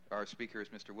Our speaker is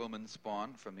Mr. Wilman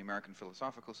Spawn from the American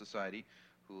Philosophical Society,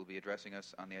 who will be addressing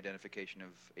us on the identification of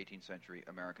 18th century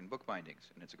American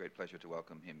bookbindings, and it's a great pleasure to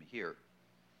welcome him here.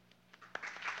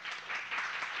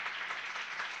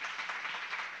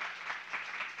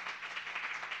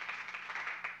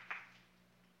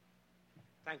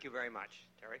 Thank you very much,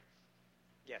 Terry.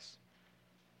 Yes.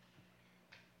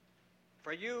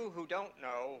 For you who don't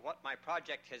know what my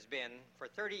project has been, for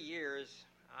 30 years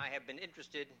I have been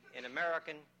interested in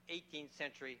American 18th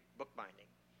century bookbinding.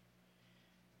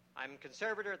 I'm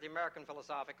conservator at the American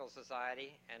Philosophical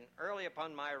Society, and early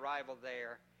upon my arrival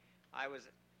there, I was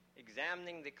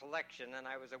examining the collection, and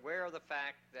I was aware of the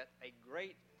fact that a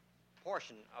great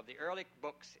portion of the early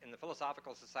books in the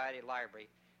Philosophical Society library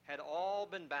had all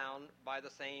been bound by the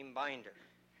same binder.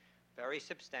 Very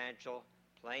substantial,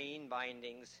 plain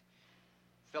bindings,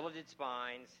 filleted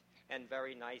spines, and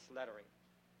very nice lettering.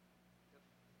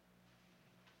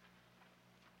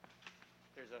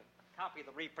 There's a copy of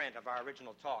the reprint of our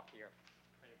original talk here,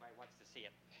 if anybody wants to see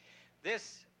it.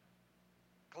 This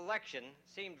collection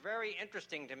seemed very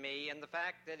interesting to me in the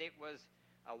fact that it was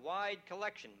a wide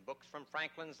collection, books from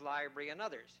Franklin's Library and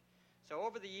others. So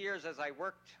over the years, as I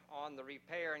worked on the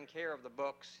repair and care of the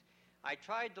books, I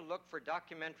tried to look for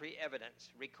documentary evidence,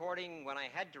 recording when I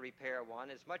had to repair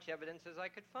one as much evidence as I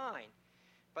could find.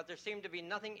 But there seemed to be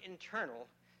nothing internal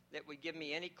that would give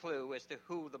me any clue as to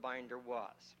who the binder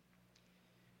was.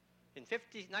 In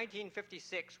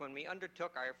 1956, when we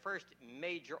undertook our first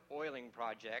major oiling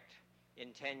project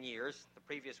in 10 years, the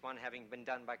previous one having been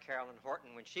done by Carolyn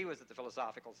Horton when she was at the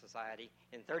Philosophical Society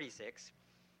in 36,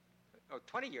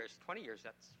 20 years,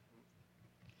 that's,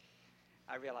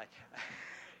 I realize.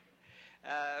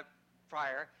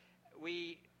 Prior,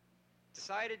 we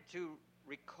decided to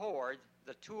record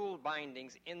the tool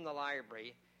bindings in the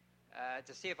library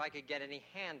to see if I could get any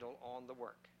handle on the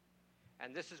work.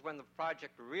 And this is when the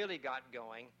project really got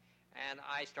going, and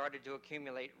I started to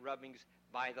accumulate rubbings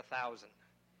by the thousand.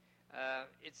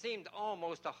 It seemed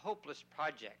almost a hopeless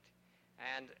project.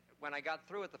 And when I got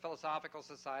through at the Philosophical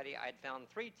Society, I had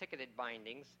found 3 ticketed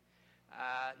bindings,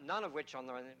 none of which on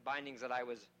the bindings that I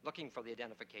was looking for the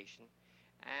identification.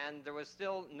 And there was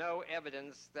still no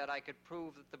evidence that I could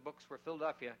prove that the books were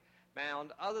Philadelphia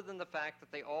bound, other than the fact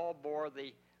that they all bore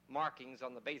the markings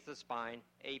on the base of the spine,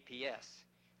 APS,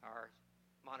 our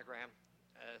monogram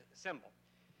symbol.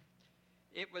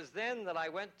 It was then that I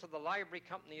went to the Library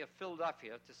Company of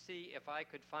Philadelphia to see if I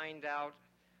could find out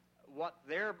what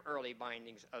their early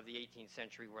bindings of the 18th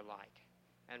century were like.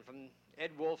 And from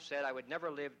Ed Wolfe said I would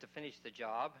never live to finish the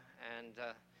job, and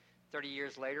 30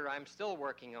 years later I'm still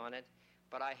working on it,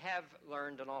 but I have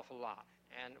learned an awful lot.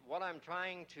 And what I'm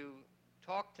trying to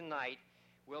talk tonight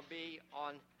will be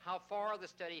on how far the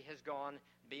study has gone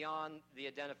beyond the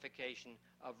identification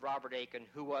of Robert Aiken,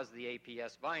 who was the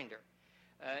APS binder.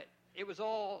 It was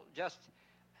all just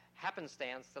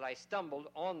happenstance that I stumbled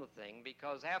on the thing,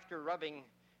 because after rubbing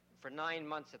for 9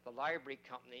 months at the Library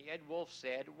Company, Ed Wolfe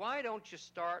said, "Why don't you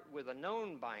start with a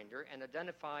known binder and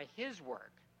identify his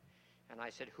work?" And I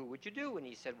said, "Who would you do?" And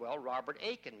he said, "Well, Robert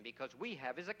Aiken, because we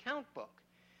have his account book."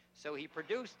 So he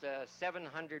produced a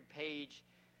 700-page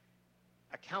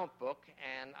account book,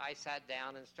 and I sat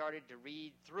down and started to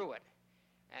read through it.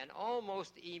 And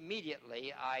almost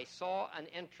immediately I saw an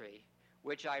entry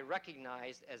which I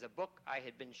recognized as a book I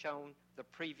had been shown the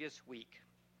previous week.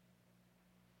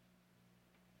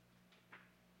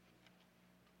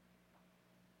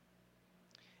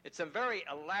 It's a very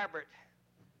elaborate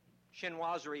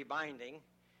chinoiserie binding,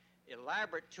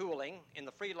 elaborate tooling in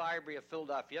the Free Library of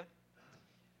Philadelphia,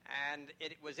 and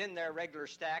it was in their regular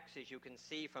stacks, as you can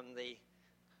see from the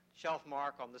shelf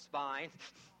mark on the spine.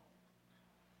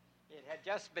 It had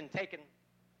just been taken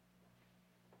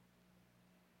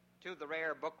to the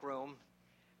rare book room,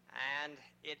 and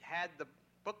it had the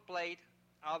bookplate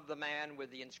of the man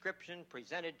with the inscription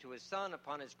presented to his son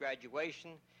upon his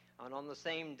graduation, and on the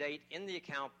same date in the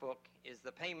account book is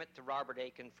the payment to Robert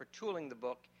Aiken for tooling the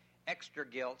book extra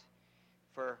gilt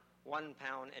for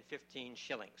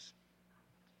 £1.15.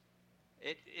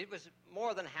 It was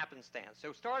more than happenstance.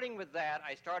 So starting with that,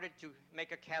 I started to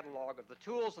make a catalog of the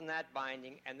tools in that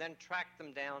binding and then track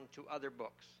them down to other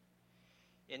books.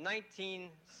 In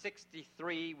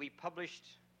 1963, we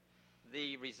published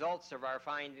the results of our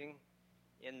finding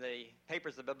in the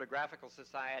Papers of the Bibliographical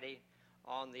Society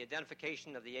on the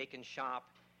identification of the Aiken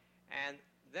shop, and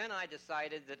then I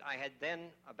decided that I had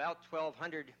then about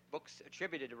 1,200 books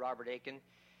attributed to Robert Aiken.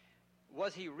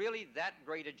 Was he really that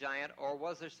great a giant, or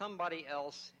was there somebody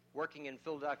else working in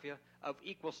Philadelphia of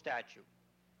equal stature?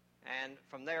 And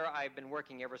from there, I've been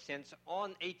working ever since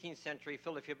on 18th century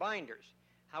Philadelphia binders.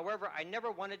 However, I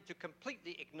never wanted to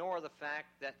completely ignore the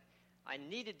fact that I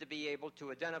needed to be able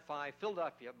to identify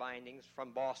Philadelphia bindings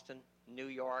from Boston, New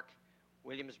York,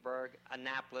 Williamsburg,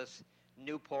 Annapolis,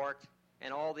 Newport,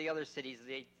 and all the other cities of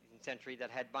the 18th century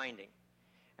that had binding.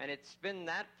 And it's been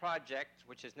that project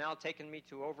which has now taken me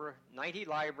to over 90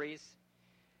 libraries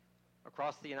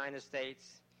across the United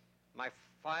States. My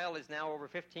file is now over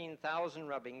 15,000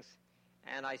 rubbings,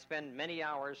 and I spend many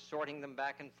hours sorting them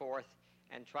back and forth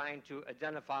and trying to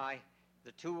identify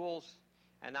the tools.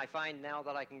 And I find now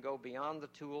that I can go beyond the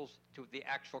tools to the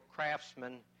actual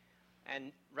craftsman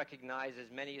and recognize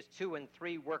as many as 2 and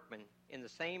 3 workmen in the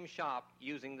same shop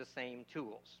using the same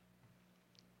tools.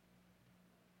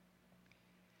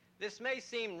 This may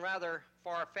seem rather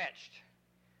far-fetched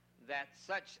that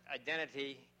such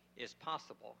identity is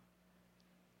possible.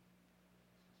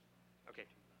 Okay.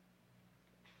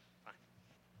 Fine.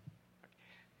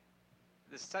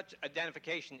 Okay. Such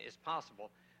identification is possible,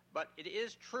 but it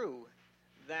is true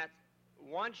that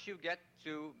once you get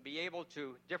to be able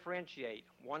to differentiate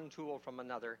one tool from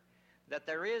another, that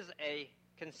there is a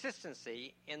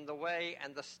consistency in the way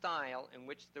and the style in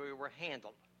which they were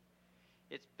handled.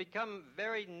 It's become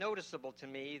very noticeable to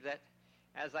me that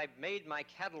as I've made my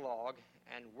catalog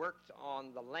and worked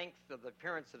on the length of the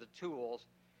appearance of the tools,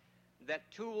 that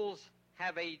tools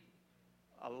have a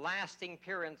lasting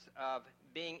appearance of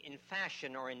being in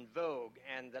fashion or in vogue,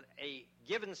 and that a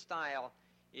given style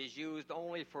is used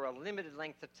only for a limited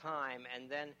length of time, and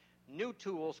then new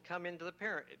tools come into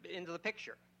the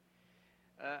picture.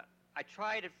 I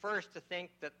tried at first to think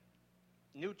that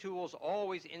new tools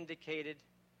always indicated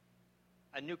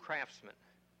a new craftsman,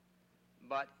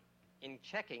 but in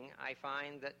checking, I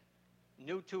find that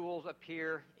new tools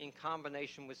appear in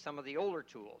combination with some of the older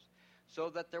tools, so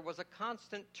that there was a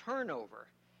constant turnover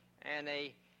and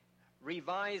a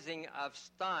revising of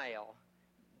style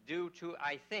due to,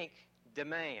 I think,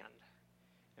 demand.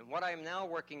 And what I'm now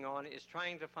working on is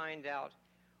trying to find out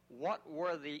what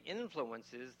were the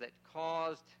influences that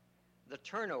caused the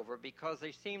turnover, because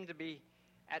they seem to be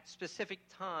at specific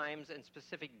times and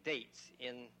specific dates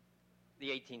in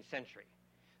the 18th century.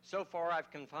 So far, I've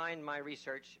confined my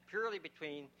research purely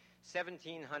between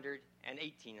 1700 and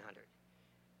 1800.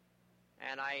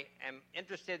 And I am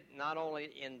interested not only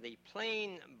in the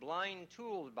plain blind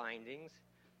tool bindings,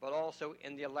 but also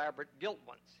in the elaborate gilt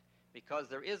ones, because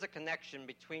there is a connection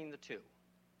between the two.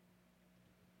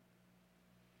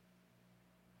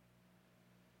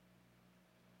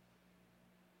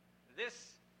 This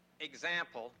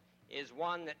example is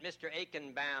one that Mr.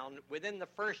 Aiken bound within the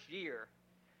first year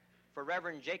for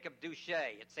Reverend Jacob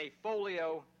Duché. It's a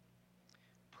folio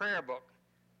prayer book.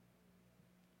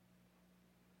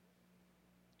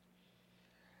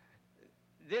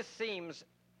 This seems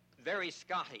very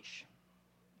Scottish.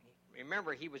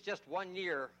 Remember, he was just 1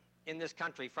 year in this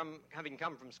country from having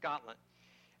come from Scotland.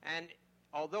 And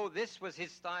although this was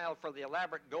his style for the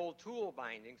elaborate gold tool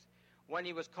bindings, when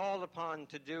he was called upon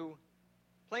to do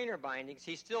plainer bindings,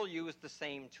 he still used the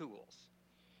same tools.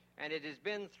 And it has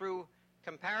been through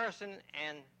comparison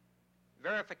and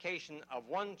verification of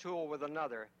one tool with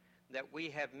another that we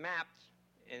have mapped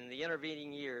in the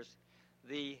intervening years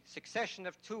the succession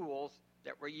of tools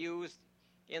that were used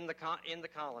in the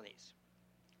colonies.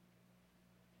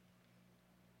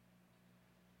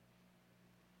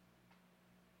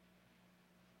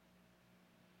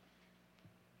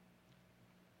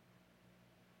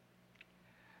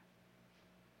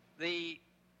 The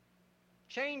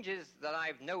changes that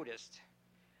I've noticed,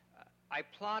 I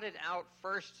plotted out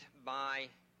first by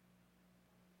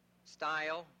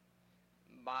style,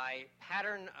 by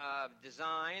pattern of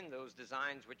design, those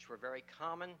designs which were very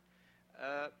common,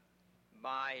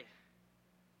 by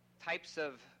types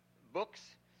of books,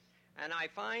 and I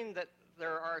find that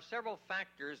there are several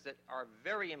factors that are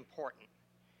very important.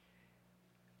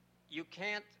 You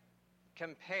can't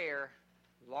compare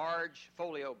large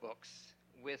folio books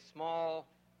with small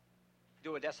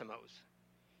duodecimos.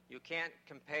 You can't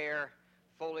compare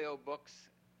folio books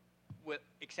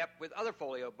except with other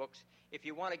folio books if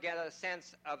you want to get a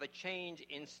sense of a change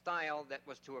in style that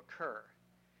was to occur.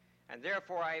 And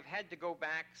therefore, I've had to go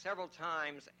back several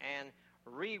times and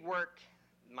rework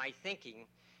my thinking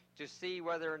to see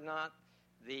whether or not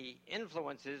the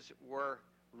influences were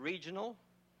regional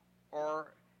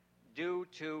or due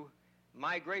to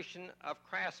migration of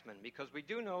craftsmen, because we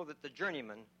do know that the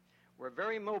journeymen were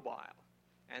very mobile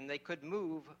and they could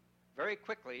move very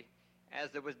quickly as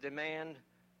there was demand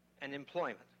and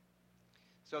employment.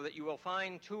 So that you will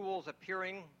find tools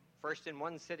appearing first in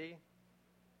one city,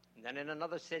 and then in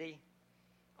another city,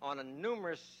 on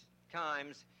numerous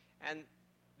times, and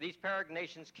these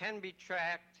peregrinations can be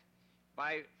tracked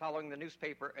by following the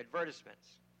newspaper advertisements.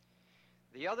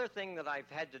 The other thing that I've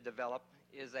had to develop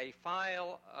is a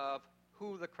file of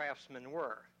who the craftsmen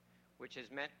were, which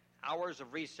has meant hours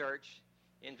of research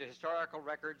into historical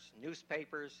records,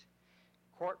 newspapers,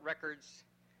 court records,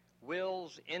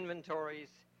 wills, inventories,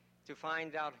 to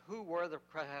find out who were the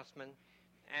craftsmen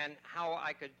and how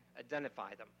I could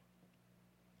identify them.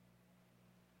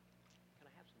 Can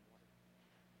I have some water?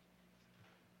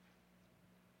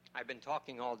 I've been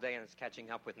talking all day and it's catching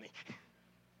up with me.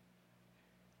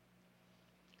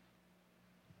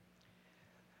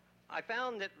 I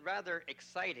found it rather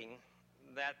exciting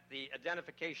that the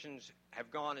identifications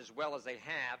have gone as well as they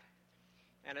have,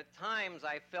 and at times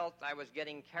I felt I was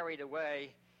getting carried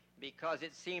away because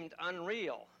it seemed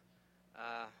unreal.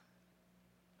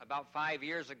 About 5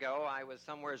 years ago, I was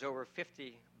somewhere over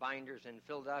 50 binders in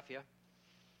Philadelphia.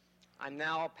 I'm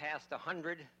now past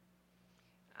 100.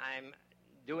 I'm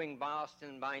doing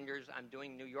Boston binders. I'm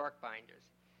doing New York binders.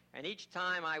 And each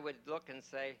time I would look and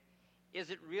say, is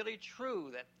it really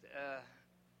true that,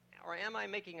 or am I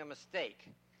making a mistake?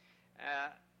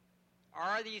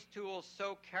 Are these tools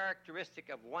so characteristic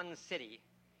of one city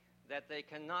that they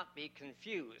cannot be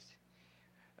confused?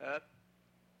 I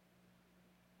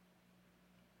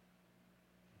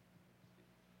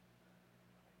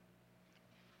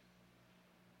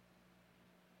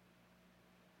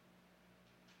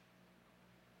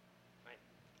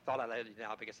thought I let you know,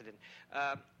 but I guess I didn't.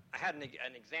 I had an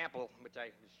example which I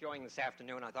was showing this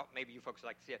afternoon. I thought maybe you folks would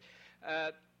like to see it.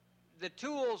 The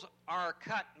tools are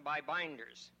cut by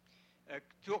binders,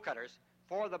 tool cutters,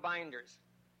 for the binders.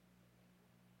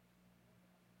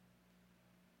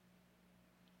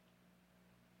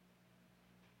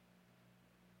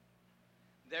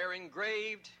 They're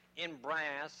engraved in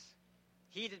brass,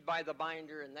 heated by the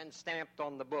binder, and then stamped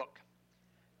on the book.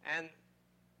 And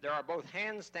there are both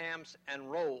hand stamps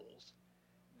and rolls.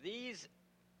 These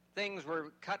things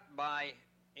were cut by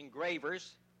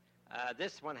engravers.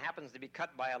 This one happens to be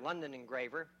cut by a London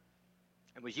engraver.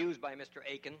 It was used by Mr.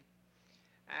 Aiken.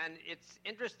 And it's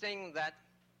interesting that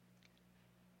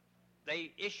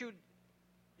they issued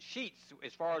sheets,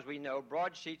 as far as we know,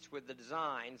 broadsheets with the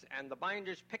designs, and the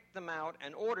binders picked them out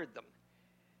and ordered them.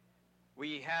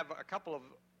 We have a couple of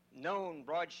known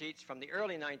broadsheets from the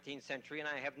early 19th century, and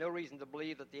I have no reason to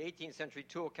believe that the 18th century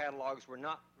tool catalogs were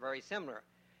not very similar.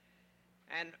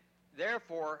 And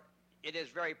therefore, it is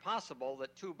very possible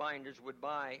that two binders would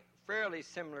buy fairly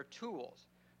similar tools.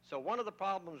 So one of the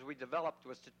problems we developed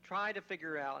was to try to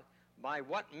figure out by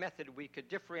what method we could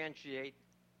differentiate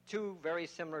two very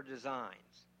similar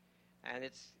designs. And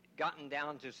it's gotten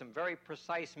down to some very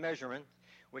precise measurements,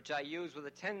 which I use with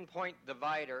a 10-point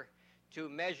divider to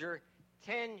measure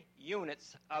 10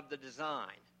 units of the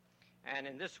design. And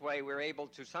in this way, we're able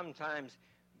to sometimes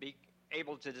be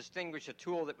able to distinguish a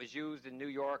tool that was used in New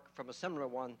York from a similar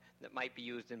one that might be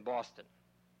used in Boston.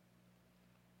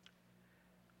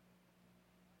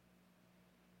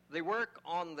 The work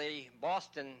on the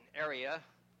Boston area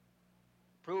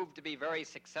proved to be very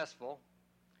successful,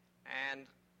 and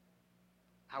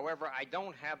however, I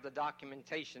don't have the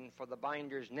documentation for the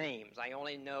binders' names. I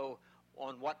only know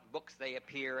on what books they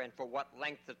appear and for what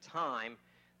length of time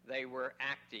they were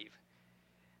active.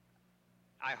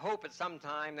 I hope at some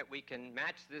time that we can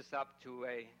match this up to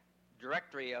a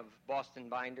directory of Boston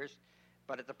binders,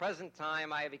 but at the present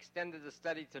time I have extended the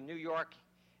study to New York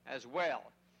as well.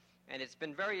 And it's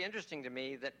been very interesting to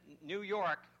me that New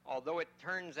York, although it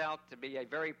turns out to be a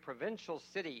very provincial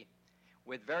city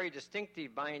with very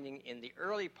distinctive binding in the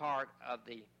early part of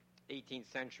the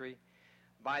 18th century,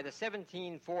 by the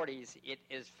 1740s, it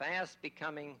is fast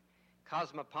becoming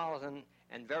cosmopolitan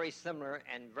and very similar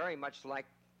and very much like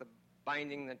the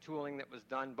binding and tooling that was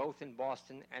done both in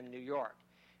Boston and New York.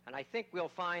 And I think we'll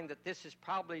find that this is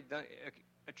probably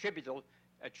attributed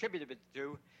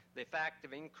to the fact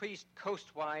of increased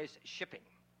coastwise shipping.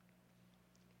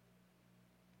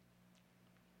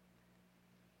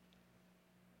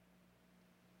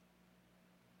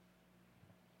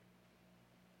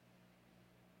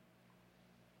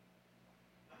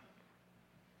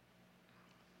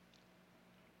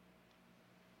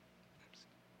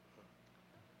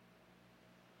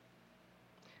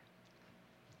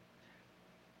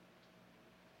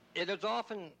 It is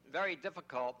often very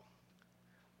difficult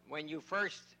when you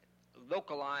first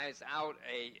localize out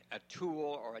a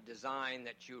tool or a design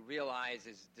that you realize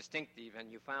is distinctive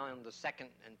and you found the second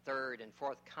and third and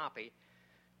fourth copy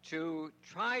to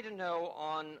try to know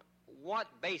on what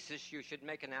basis you should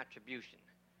make an attribution.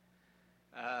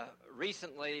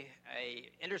 Recently, an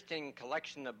interesting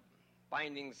collection of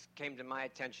bindings came to my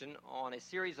attention on a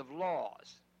series of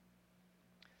laws,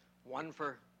 one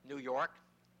for New York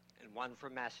and one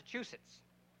from Massachusetts,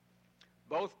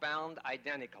 both bound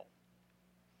identical.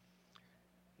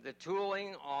 The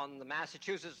tooling on the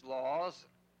Massachusetts laws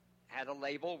had a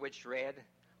label which read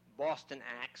Boston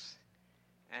Acts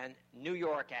and New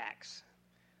York Acts,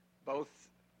 both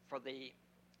for the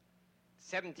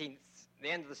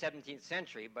end of the 17th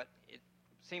century, but it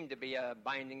seemed to be a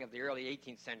binding of the early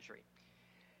 18th century.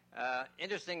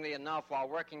 Interestingly enough, while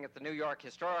working at the New York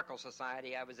Historical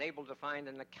Society, I was able to find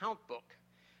an account book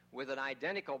with an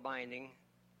identical binding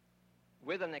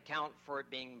with an account for it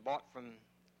being bought from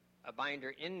a binder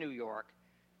in New York,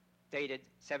 dated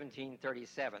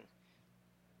 1737.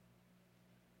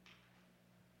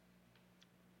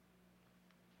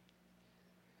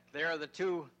 There are the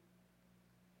two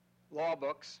law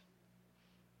books.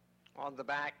 On the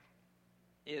back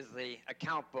is the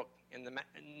account book in the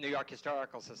New York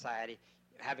Historical Society,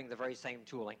 having the very same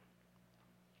tooling.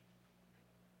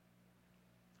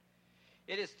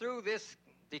 It is through this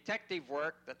detective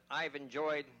work that I've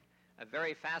enjoyed a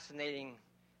very fascinating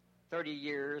 30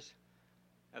 years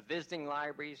of visiting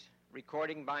libraries,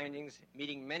 recording bindings,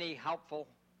 meeting many helpful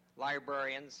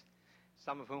librarians,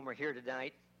 some of whom are here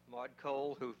tonight. Maud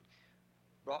Cole, who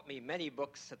brought me many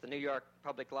books at the New York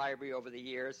Public Library over the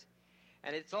years.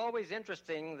 And it's always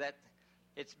interesting that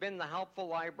it's been the helpful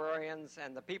librarians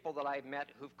and the people that I've met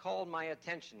who've called my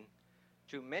attention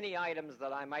to many items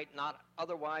that I might not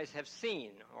otherwise have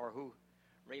seen, or who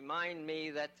remind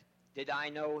me that, did I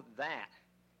know that?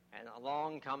 And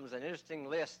along comes an interesting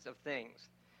list of things.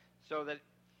 So that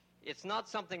it's not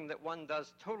something that one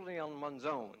does totally on one's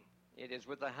own. It is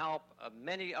with the help of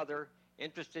many other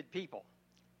interested people.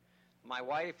 My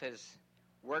wife has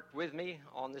worked with me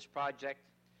on this project.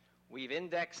 We've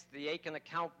indexed the Aiken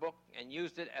account book and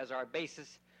used it as our basis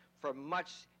for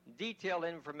much detailed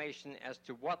information as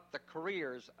to what the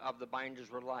careers of the binders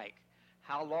were like,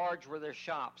 how large were their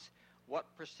shops, what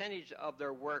percentage of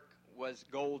their work was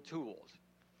gold tools.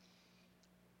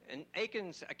 And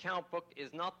Aiken's account book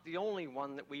is not the only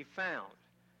one that we found.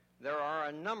 There are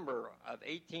a number of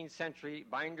 18th century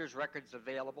binders records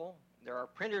available. There are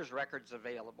printers records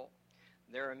available.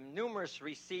 There are numerous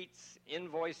receipts,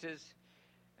 invoices,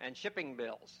 and shipping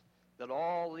bills that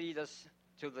all lead us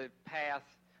to the path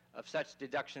of such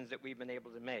deductions that we've been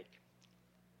able to make.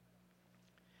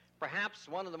 Perhaps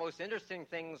one of the most interesting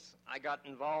things I got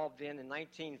involved in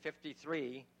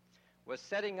 1953 was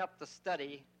setting up the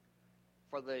study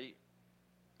for the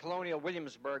Colonial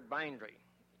Williamsburg Bindery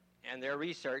and their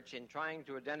research in trying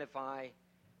to identify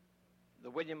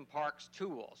the William Parks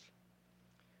tools.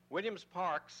 Williams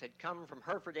Parks had come from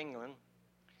Hereford, England,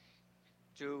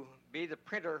 to be the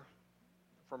printer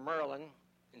for Merlin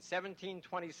in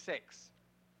 1726.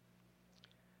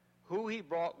 Who he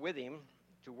brought with him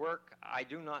to work, I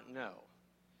do not know.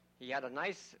 He had a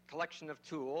nice collection of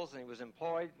tools, and he was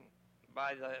employed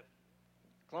by the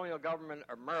colonial government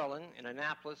of Merlin in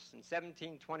Annapolis in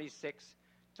 1726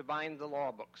 to bind the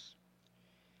law books.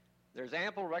 There's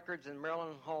ample records in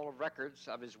Merlin Hall of Records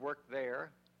of his work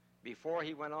there before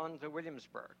he went on to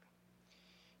Williamsburg.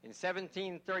 In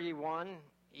 1731,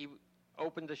 he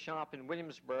opened a shop in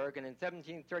Williamsburg, and in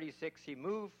 1736, he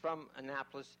moved from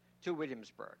Annapolis to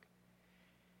Williamsburg.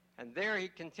 And there he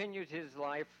continued his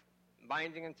life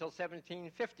binding until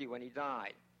 1750 when he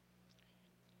died.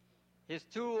 His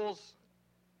tools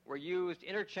were used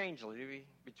interchangeably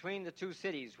between the two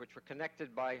cities, which were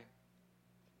connected by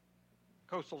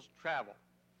coastal travel.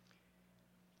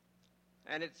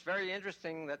 And it's very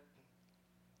interesting that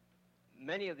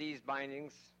many of these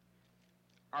bindings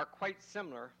are quite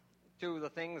similar to the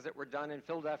things that were done in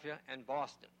Philadelphia and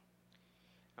Boston.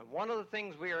 And one of the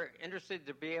things we are interested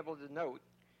to be able to note,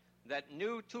 that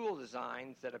new tool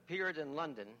designs that appeared in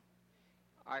London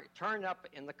are turned up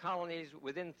in the colonies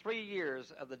within 3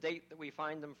 years of the date that we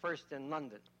find them first in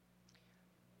London,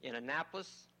 in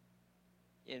Annapolis,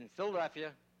 in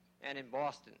Philadelphia, and in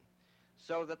Boston.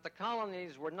 So that the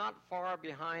colonies were not far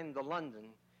behind the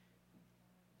London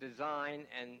design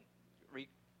and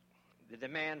the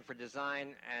demand for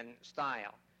design and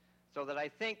style. So that I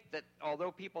think that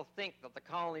although people think that the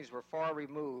colonies were far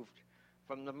removed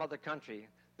from the mother country,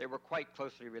 they were quite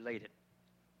closely related.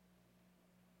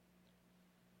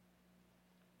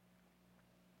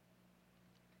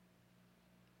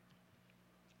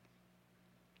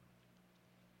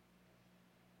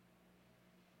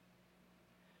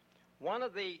 One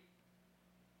of the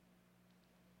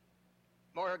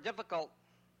more difficult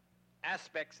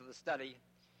aspects of the study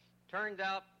turned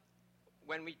out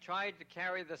when we tried to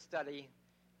carry the study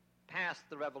past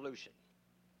the Revolution.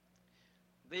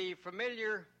 The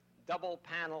familiar double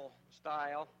panel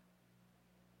style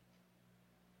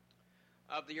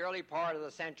of the early part of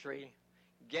the century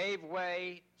gave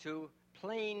way to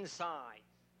plain side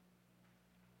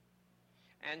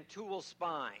and tool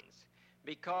spines,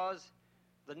 because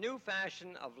the new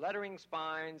fashion of lettering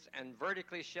spines and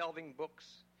vertically shelving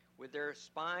books with their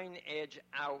spine edge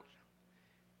out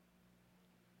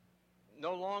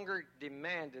no longer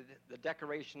demanded the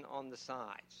decoration on the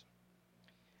sides.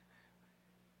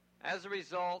 As a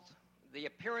result, the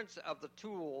appearance of the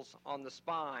tools on the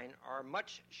spine are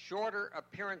much shorter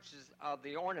appearances of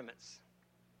the ornaments,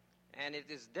 and it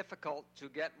is difficult to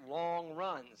get long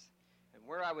runs. And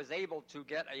where I was able to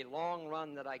get a long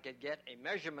run that I could get a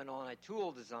measurement on a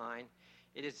tool design,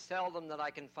 it is seldom that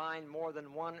I can find more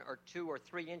than 1 or 2 or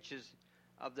 3 inches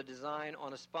of the design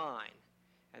on a spine,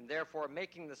 and therefore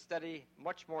making the study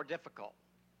much more difficult.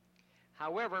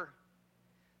 However,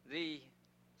 the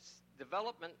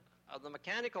development of the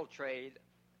mechanical trade,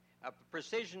 a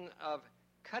precision of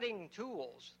cutting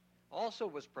tools, also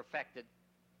was perfected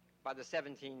by the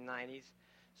 1790s,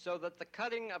 so that the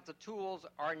cutting of the tools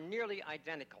are nearly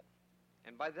identical.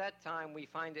 And by that time, we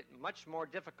find it much more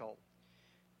difficult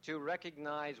to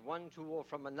recognize one tool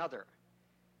from another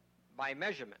by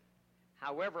measurement.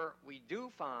 However, we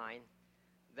do find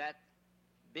that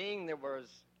being there was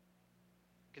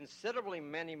considerably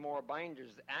many more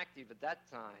binders active at that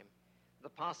time, the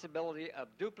possibility of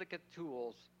duplicate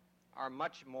tools are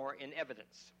much more in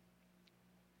evidence.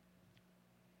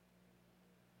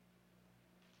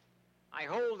 I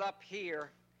hold up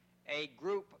here a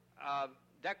group of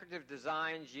decorative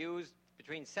designs used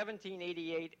between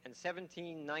 1788 and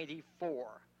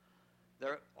 1794.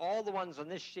 All the ones on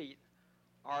this sheet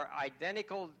are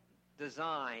identical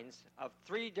designs of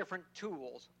 3 different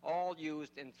tools, all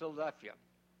used in Philadelphia.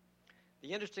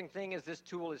 The interesting thing is this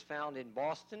tool is found in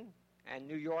Boston and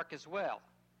New York as well.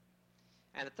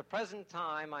 And at the present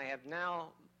time, I have now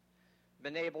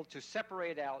been able to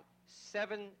separate out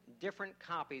 7 different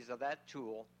copies of that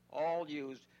tool, all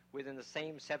used within the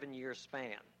same 7-year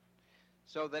span.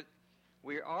 So that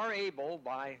we are able,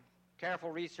 by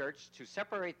careful research, to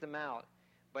separate them out,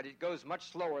 but it goes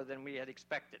much slower than we had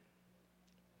expected.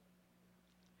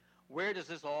 Where does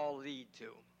this all lead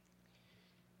to?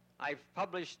 I've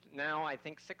published now, I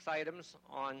think, 6 items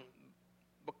on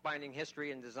bookbinding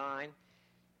history and design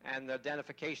and the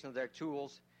identification of their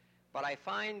tools, but I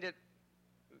find it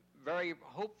very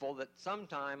hopeful that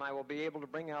sometime I will be able to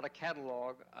bring out a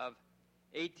catalog of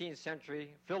 18th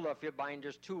century Philadelphia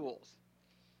binders tools,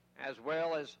 as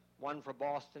well as one for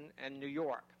Boston and New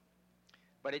York.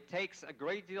 But it takes a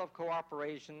great deal of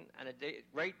cooperation and a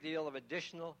great deal of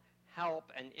additional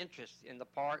help and interest in the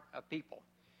part of people.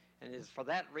 And it is for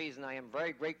that reason I am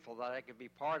very grateful that I could be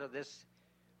part of this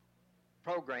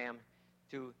program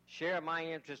to share my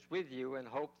interest with you and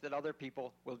hope that other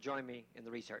people will join me in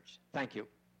the research. Thank you.